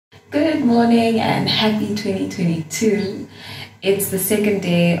Good morning and happy 2022. It's the second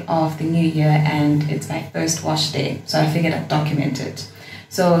day of the new year and it's my first wash day, so I figured I'd document it.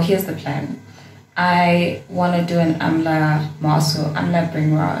 So here's the plan. I want to do an amla mask, so amla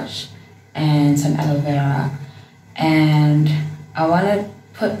bringraj and some aloe vera, and I want to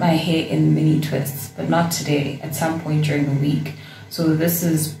put my hair in mini twists, but not today, at some point during the week. So this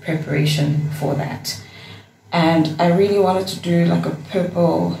is preparation for that. And I really wanted to do like a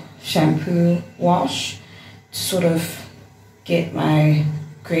purple shampoo wash to sort of get my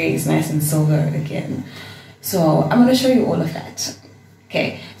grays nice and silver again. So I'm going to show you all of that.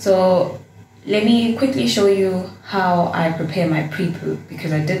 Okay, so let me quickly show you how I prepare my pre-poo,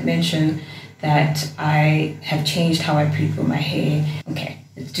 because I did mention that I have changed how I pre-poo my hair. Okay,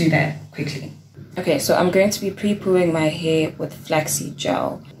 let's do that quickly. Okay, so I'm going to be pre-pooing my hair with flaxseed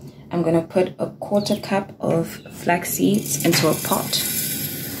gel. I'm going to put a 1/4 cup of flax seeds into a pot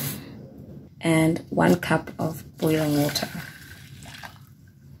and 1 cup of boiling water.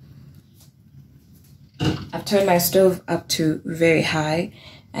 I've turned my stove up to very high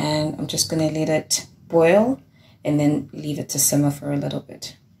and I'm just going to let it boil and then leave it to simmer for a little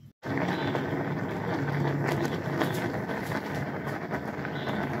bit.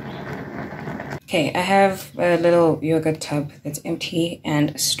 Okay, I have a little yogurt tub that's empty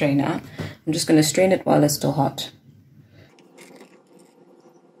and a strainer. I'm just going to strain it while it's still hot.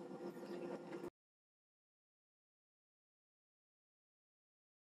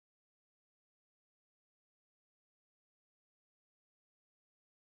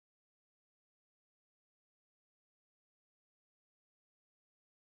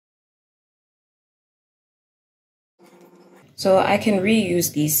 So I can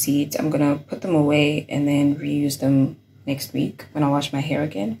reuse these seeds. I'm going to put them away and then reuse them next week when I wash my hair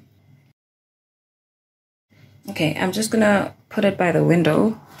again. Okay, I'm just going to put it by the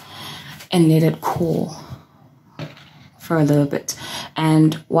window and let it cool for a little bit.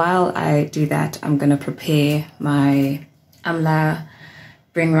 And while I do that, I'm going to prepare my Amla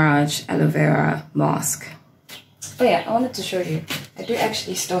Bringraj aloe vera mask. Oh yeah, I wanted to show you. I do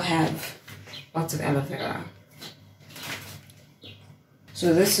actually still have lots of aloe vera.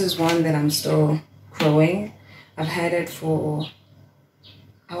 So this is one that I'm still growing. I've had it for,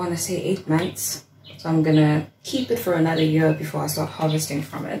 I want to say 8 months. So I'm going to keep it for another year before I start harvesting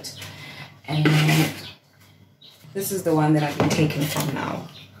from it. And this is the one that I've been taking from now,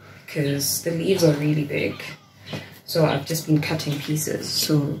 because the leaves are really big. So I've just been cutting pieces.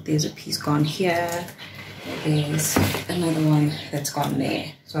 So there's a piece gone here. There's another one that's gone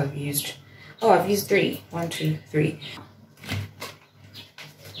there. So I've used 3. 1, 2, 3.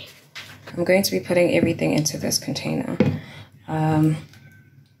 I'm going to be putting everything into this container. I'm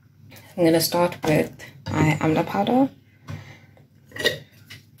going to start with my amla powder.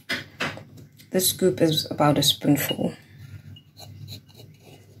 This scoop is about a spoonful.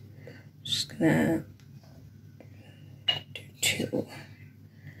 Just gonna do 2.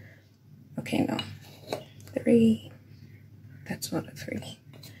 Okay, no, 3. That's not a 3.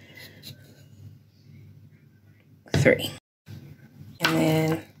 3. And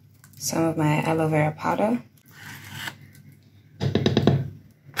then some of my aloe vera powder.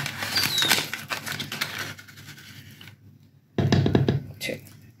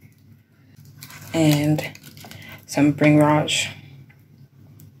 And some bringraj.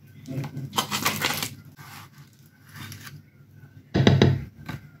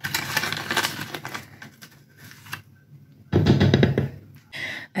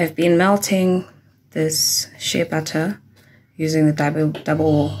 I've been melting this shea butter using the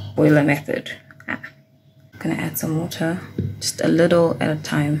double boiler method. I'm gonna add some water, just a little at a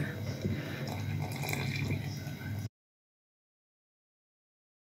time.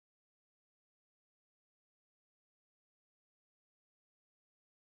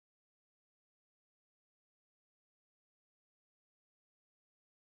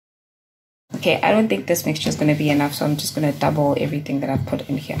 Okay, I don't think this mixture is going to be enough, so I'm just going to double everything that I've put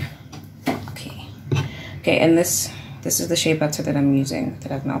in here. Okay, and this is the shea butter that I'm using,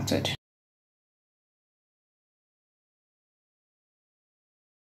 that I've melted.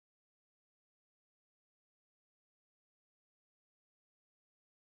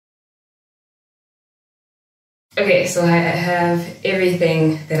 Okay, so I have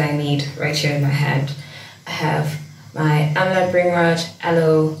everything that I need right here in my hand. I have my Amla Bringraj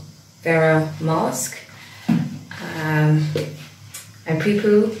aloe vera mask, my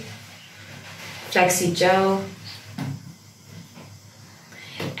pre-poo, flaxseed gel,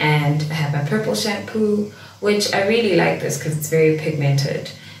 and I have my purple shampoo, which I really like this because it's very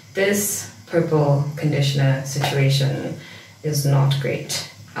pigmented. This purple conditioner situation is not great.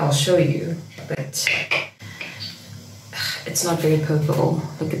 I'll show you, but it's not very purple.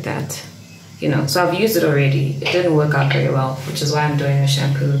 Look at that. You know, so I've used it already. It didn't work out very well, which is why I'm doing a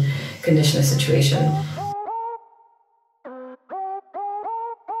shampoo conditioner situation.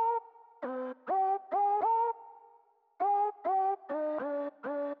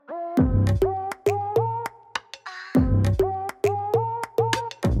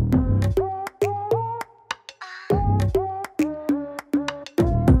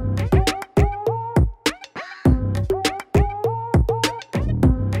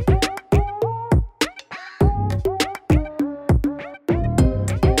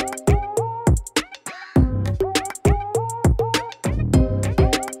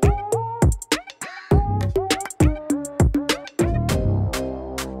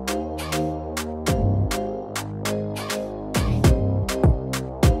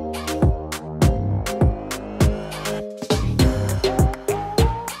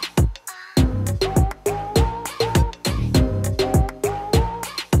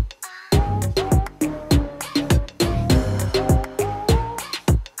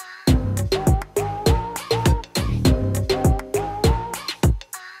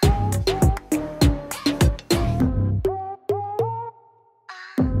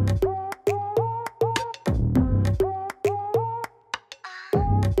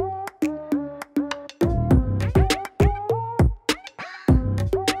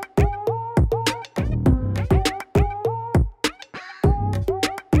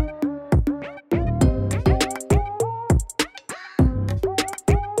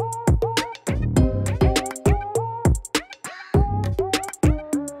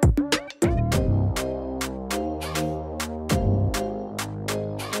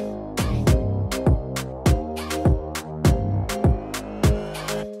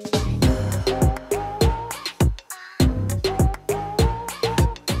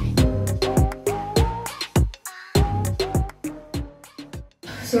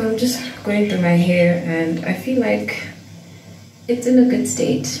 So I'm just going through my hair and I feel like it's in a good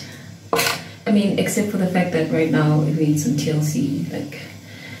state. I mean, except for the fact that right now it needs some TLC. Like,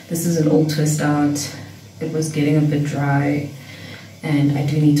 this is an old twist out. It was getting a bit dry and I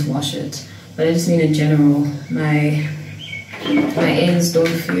do need to wash it. But I just mean in general, my ends don't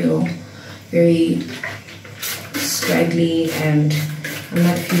feel very scraggly and I'm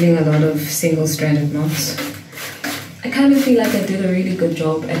not feeling a lot of single-stranded knots. I kind of feel like I did a really good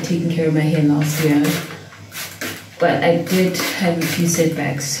job at taking care of my hair last year, but I did have a few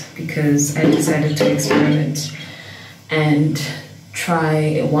setbacks because I decided to experiment and try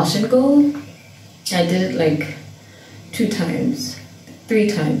a wash and go. I did it like 2 times, 3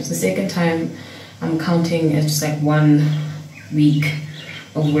 times. The second time I'm counting as just like 1 week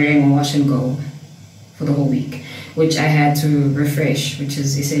of wearing a wash and go for the whole week, which I had to refresh, which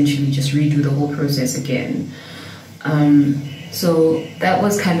is essentially just redo the whole process again. So that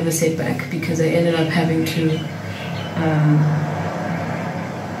was kind of a setback because I ended up having to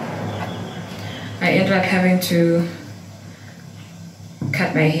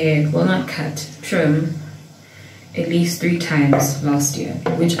cut my hair, well, not cut, trim at least 3 times last year,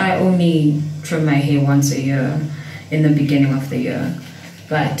 which I only trim my hair once a year in the beginning of the year,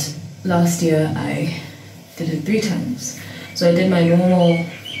 but last year I did it 3 times. So I did my normal,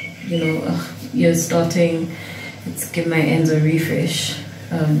 year starting, let's give my ends a refresh,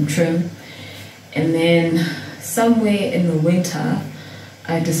 trim, and then somewhere in the winter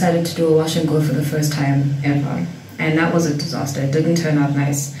I decided to do a wash and go for the first time ever, and that was a disaster. It didn't turn out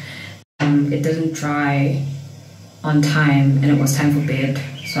nice. It didn't dry on time and it was time for bed,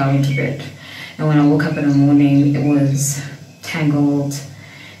 so I went to bed, and when I woke up in the morning it was tangled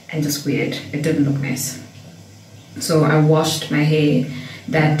and just weird. It didn't look nice. So I washed my hair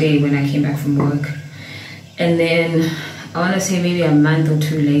that day when I came back from work. And then, I want to say maybe a month or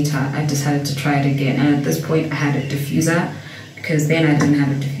 2 later, I decided to try it again. And at this point, I had a diffuser because then I didn't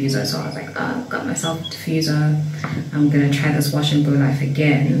have a diffuser. So I was like, oh, I've got myself a diffuser. I'm going to try this wash and go life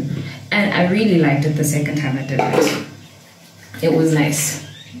again. And I really liked it the second time I did it. It was nice.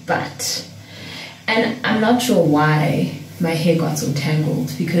 But, and I'm not sure why my hair got so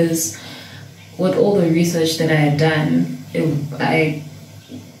tangled, because with all the research that I had done,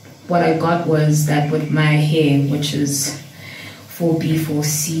 what I got was that with my hair, which is 4B,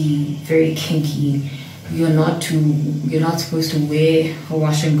 4C, very kinky, you're not supposed to wear a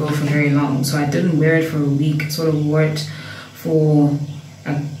wash and go for very long. So I didn't wear it for a week, sort of wore it for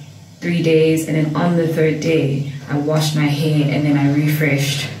 3 days, and then on the 3rd day, I washed my hair and then I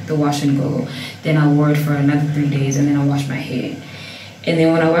refreshed the wash and go. Then I wore it for another 3 days and then I washed my hair. And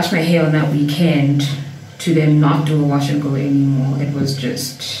then when I washed my hair on that weekend to then not do a wash and go anymore. It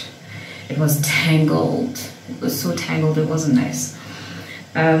was tangled. It was so tangled, it wasn't nice.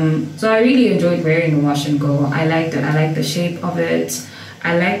 So I really enjoyed wearing a wash and go. I liked it. I liked the shape of it.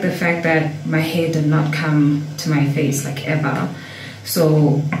 I liked the fact that my hair did not come to my face like ever.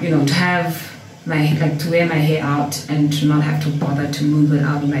 So, you know, to have to wear my hair out and to not have to bother to move it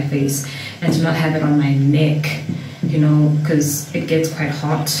out of my face and to not have it on my neck, you know, because it gets quite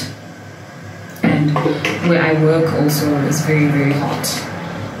hot. And where I work also is very, very hot.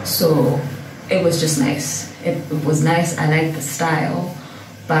 So it was just nice. It was nice. I liked the style,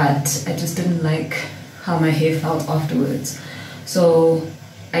 but I just didn't like how my hair felt afterwards. So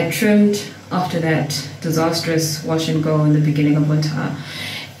I trimmed after that disastrous wash and go in the beginning of winter,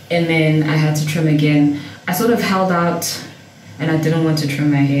 and then I had to trim again. I sort of held out and I didn't want to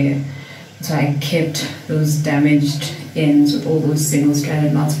trim my hair, so I kept those damaged ends with all those single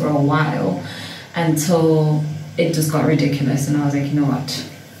stranded knots for a while until it just got ridiculous, and I was like, you know what,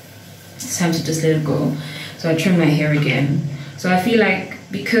 it's time to just let it go. So I trimmed my hair again. So I feel like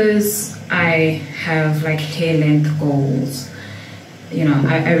because I have like hair length goals, you know,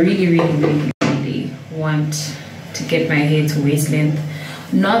 I really want to get my hair to waist length.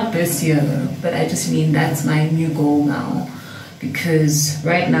 Not this year though, but I just mean that's my new goal now, because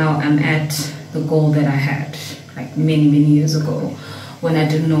right now I'm at the goal that I had like many years ago when I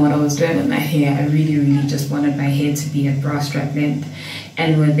didn't know what I was doing with my hair. I really just wanted my hair to be at bra strap length,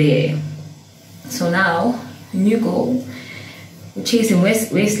 and we're there. So now, new goal, we're chasing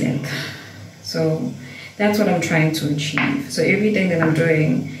waist length. So that's what I'm trying to achieve. So everything that I'm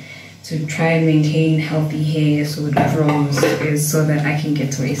doing to try and maintain healthy hair so it grows is so that I can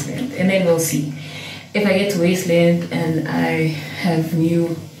get to waist length. And then we'll see. If I get to waist length and I have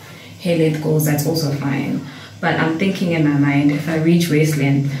new hair length goals, that's also fine. But I'm thinking in my mind, if I reach waist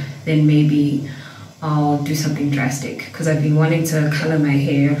length, then maybe I'll do something drastic, because I've been wanting to color my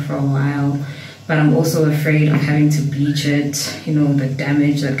hair for a while, but I'm also afraid of having to bleach it, you know, the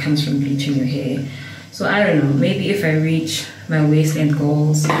damage that comes from bleaching your hair. So I don't know, maybe if I reach my waist length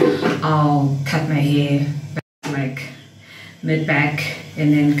goals, I'll cut my hair back, like mid-back,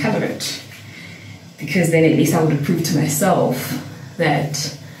 and then color it. Because then at least I would have proved to myself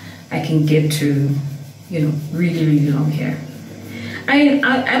that I can get to, you know, really long hair.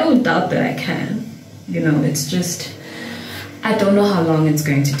 I don't doubt that I can, you know, it's just, I don't know how long it's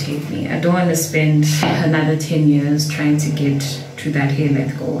going to take me. I don't want to spend another 10 years trying to get to that hair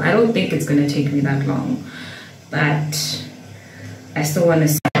length goal. I don't think it's going to take me that long, but I still want to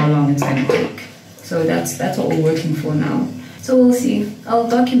see how long it's going to take. So that's what we're working for now. So we'll see. I'll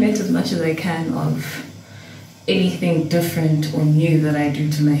document as much as I can of anything different or new that I do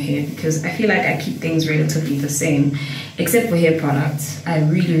to my hair, because I feel like I keep things relatively the same, except for hair products. I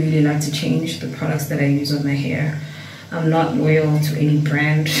really like to change the products that I use on my hair. I'm not loyal to any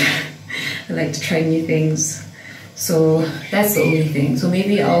brand. I like to try new things. So that's the only thing. So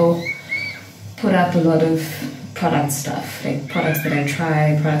maybe I'll put up a lot of product stuff, like products that I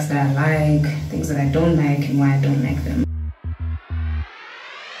try, products that I like, things that I don't like, and why I don't like them.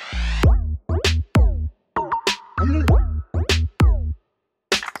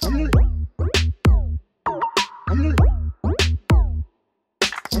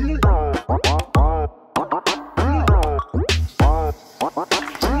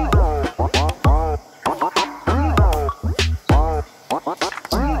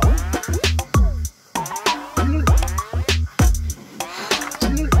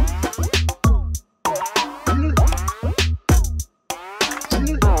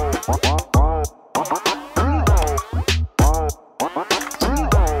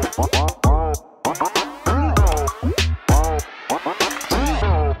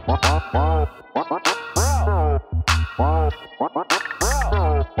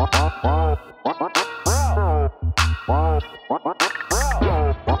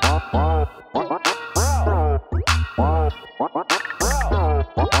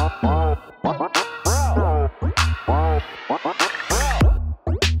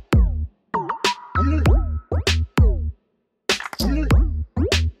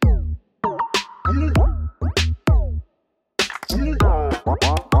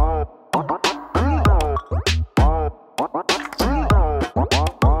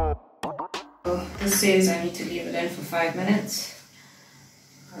 This says I need to leave it in for 5 minutes.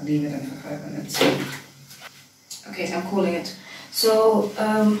 I'll leave it in for 5 minutes. Okay, so I'm calling it. So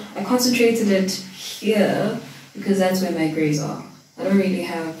I concentrated it here because that's where my grays are. I don't really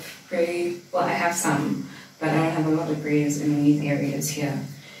have gray, well I have some, but I don't have a lot of grays in these areas here.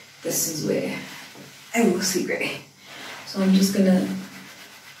 This is where I mostly gray. So I'm just gonna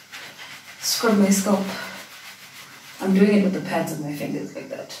scrub my scalp I'm doing it with the pads of my fingers like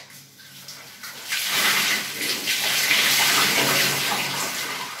that.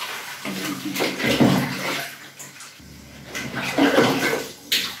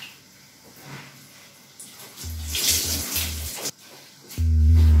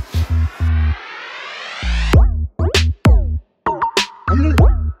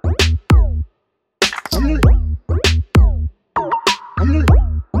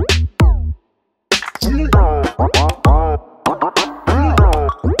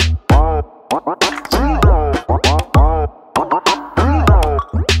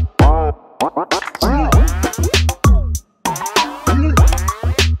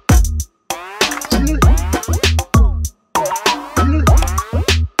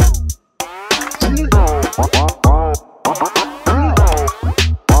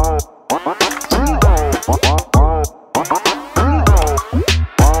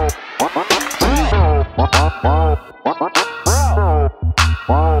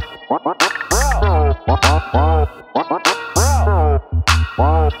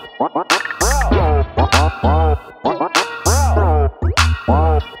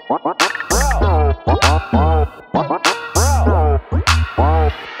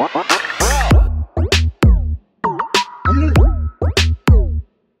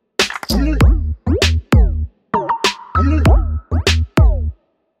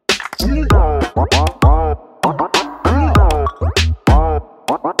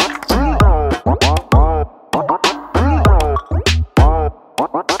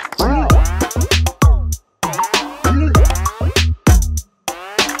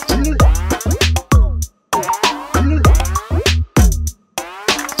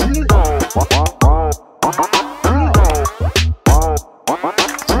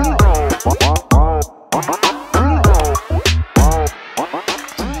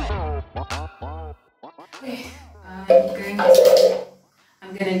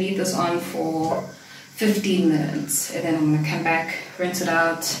 I'm gonna leave this on for 15 minutes and then I'm gonna come back, rinse it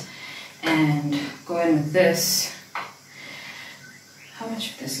out, and go in with this. How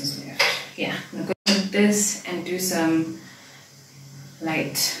much of this is left? Yeah, I'm gonna go in with this and do some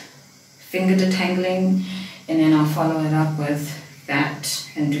light finger detangling, and then I'll follow it up with that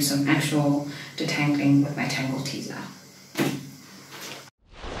and do some actual detangling with my tangle teaser.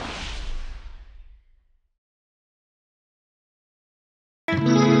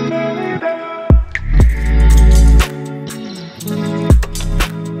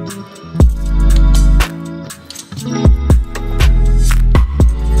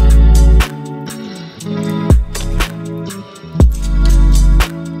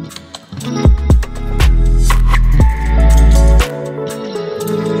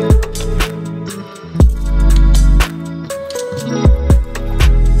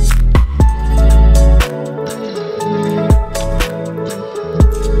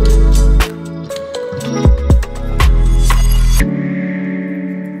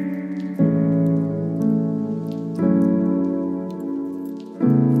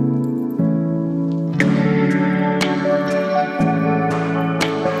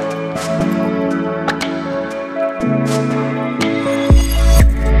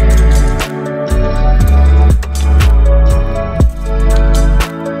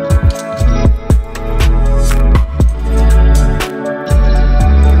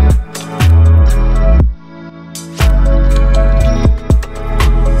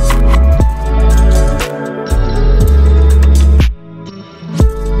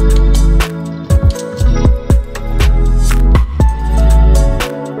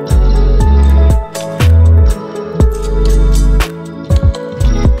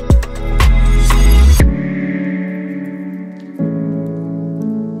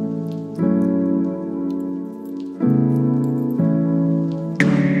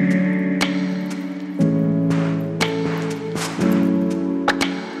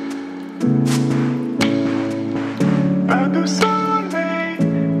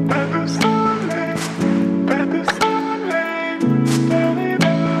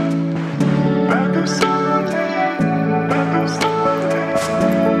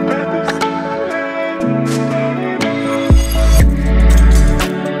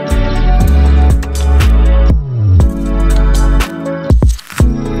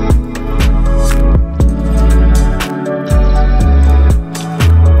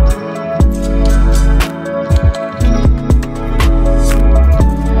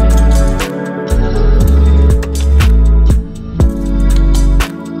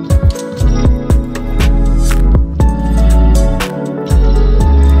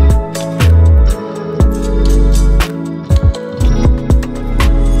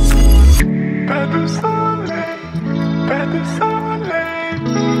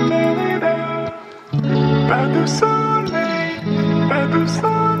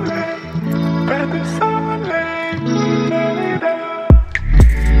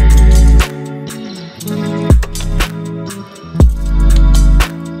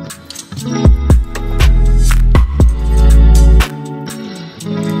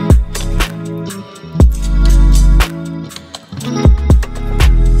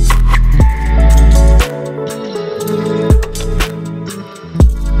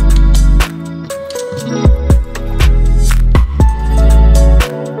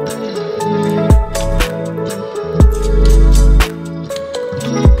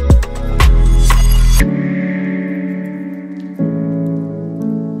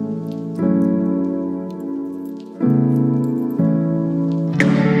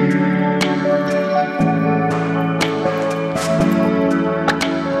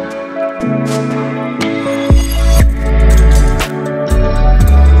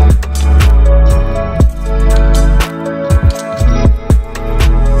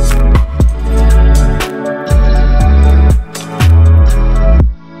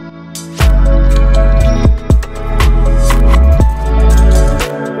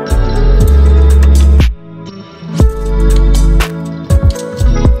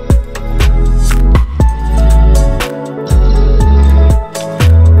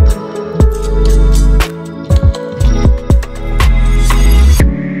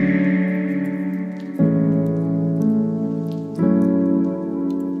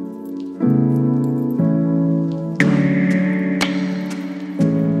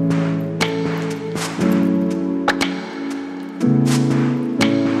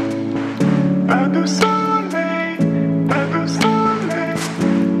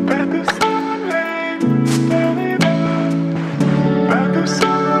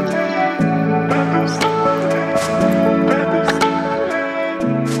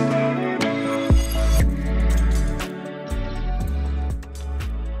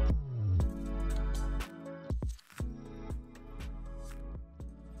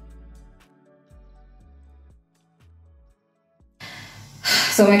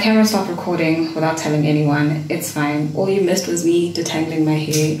 So my camera stopped recording without telling anyone. It's fine. All you missed was me detangling my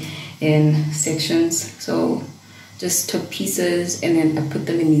hair in sections. So just took pieces and then I put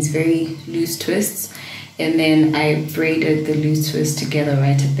them in these very loose twists, and then I braided the loose twists together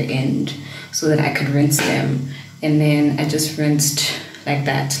right at the end so that I could rinse them. And then I just rinsed like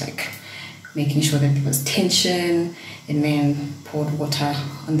that, like making sure that there was tension, and then poured water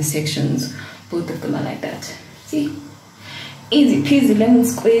on the sections. Both of them are like that. See? Easy peasy lemon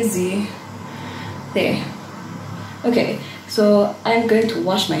squeezy. There. Okay, so I'm going to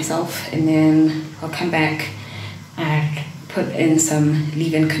wash myself and then I'll come back and put in some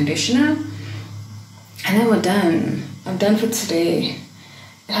leave-in conditioner, and then we're done. I'm done for today.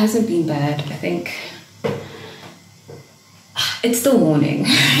 It hasn't been bad. I think it's still morning.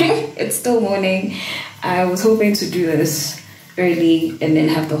 It's still morning. I was hoping to do this early and then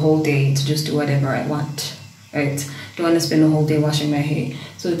have the whole day to just do whatever I want, right? Don't want to spend the whole day washing my hair.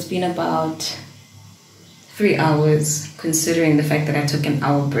 So it's been about 3 hours, considering the fact that I took an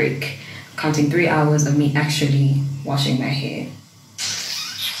hour break, counting 3 hours of me actually washing my hair.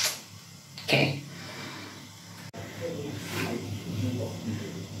 Okay.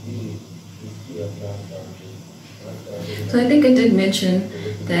 So I think I did mention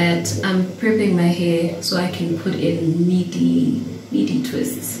that I'm prepping my hair so I can put in meaty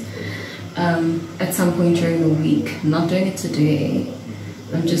twists at some point during the week. I'm not doing it today.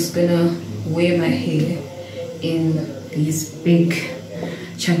 I'm just gonna wear my hair in these big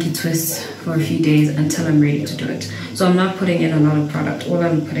chunky twists for a few days until I'm ready to do it. So I'm not putting in a lot of product. All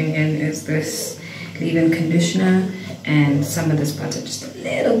I'm putting in is this leave-in conditioner and some of this butter, just a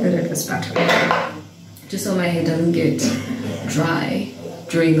little bit of this butter, just so my hair doesn't get dry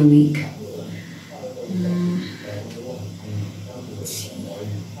during the week.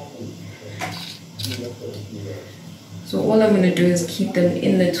 So all I'm going to do is keep them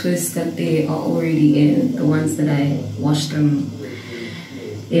in the twist that they are already in, the ones that I washed them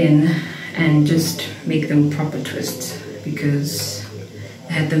in, and just make them proper twists, because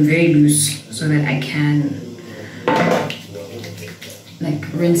I had them very loose so that I can like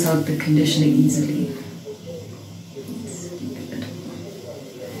rinse out the conditioner easily.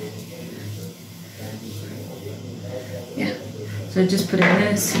 Yeah, so just put in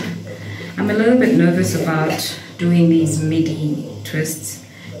this. I'm a little bit nervous about doing these midi twists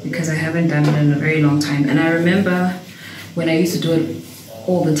because I haven't done it in a very long time, and I remember when I used to do it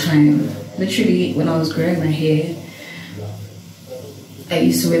all the time. Literally when I was growing my hair, I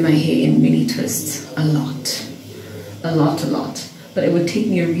used to wear my hair in midi twists a lot, but it would take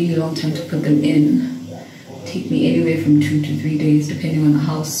me a really long time to put them in. take me anywhere from 2 to 3 days depending on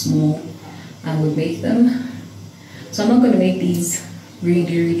how small I would make them. So I'm not going to make these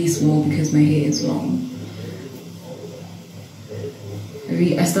really small because my hair is long.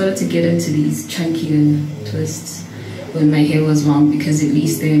 I started to get into these chunky twists when my hair was long, because at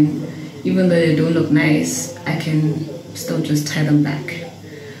least then, even though they don't look nice, I can still just tie them back,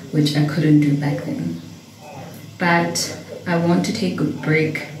 which I couldn't do back then. But I want to take a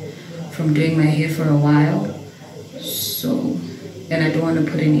break from doing my hair for a while, and I don't want to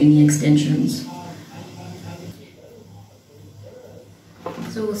put in any extensions.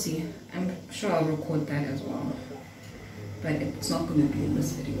 So we'll see. I'm sure I'll record that as well, but it's not going to be in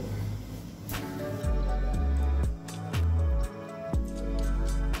this video.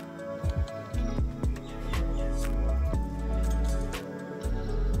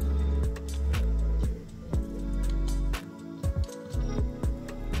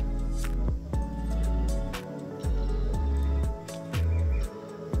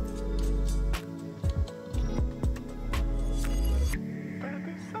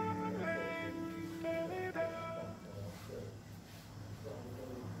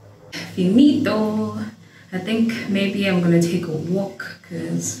 Finito. I think maybe I'm gonna take a walk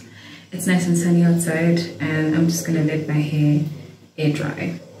because it's nice and sunny outside, and I'm just gonna let my hair air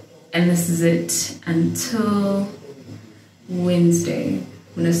dry. And this is it until Wednesday.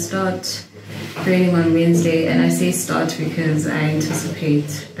 I'm gonna start braiding on Wednesday, and I say start because I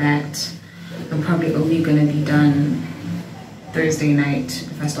anticipate that I'm probably only gonna be done Thursday night.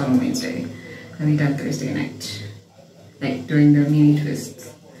 If I start on Wednesday, I'll be done Thursday night, like during the mini twists.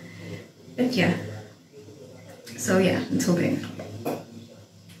 But yeah, so yeah, until then.